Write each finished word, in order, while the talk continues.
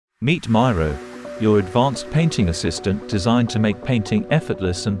Meet MYRO, your advanced painting assistant designed to make painting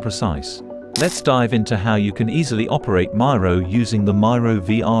effortless and precise. Let's dive into how you can easily operate MYRO using the MYRO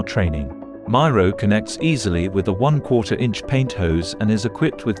VR training. MYRO connects easily with a 1/4 inch paint hose and is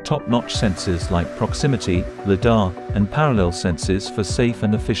equipped with top-notch sensors like proximity, lidar, and parallel sensors for safe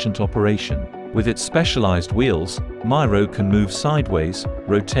and efficient operation. With its specialized wheels, MYRO can move sideways,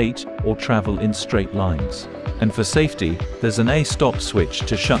 rotate, or travel in straight lines. And for safety, there's an A-stop switch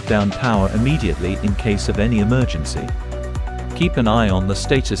to shut down power immediately in case of any emergency. Keep an eye on the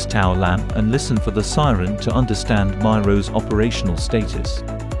status tower lamp and listen for the siren to understand MYRO's operational status.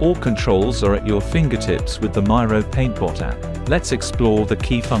 All controls are at your fingertips with the MYRO PaintBot app. Let's explore the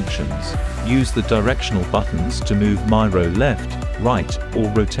key functions. Use the directional buttons to move MYRO left, right, or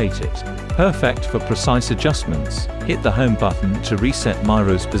rotate it. Perfect for precise adjustments. Hit the home button to reset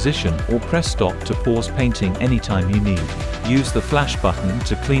MYRO's position or press stop to pause painting anytime you need. Use the flash button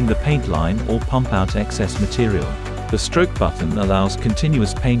to clean the paint line or pump out excess material. The stroke button allows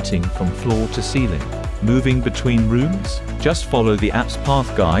continuous painting from floor to ceiling. Moving between rooms? Just follow the app's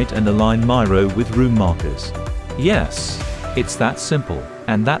path guide and align MYRO with room markers. Yes, it's that simple.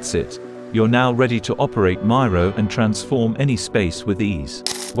 And that's it. You're now ready to operate MYRO and transform any space with ease.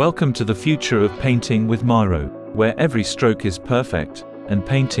 Welcome to the future of painting with MYRO, where every stroke is perfect, and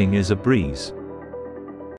painting is a breeze.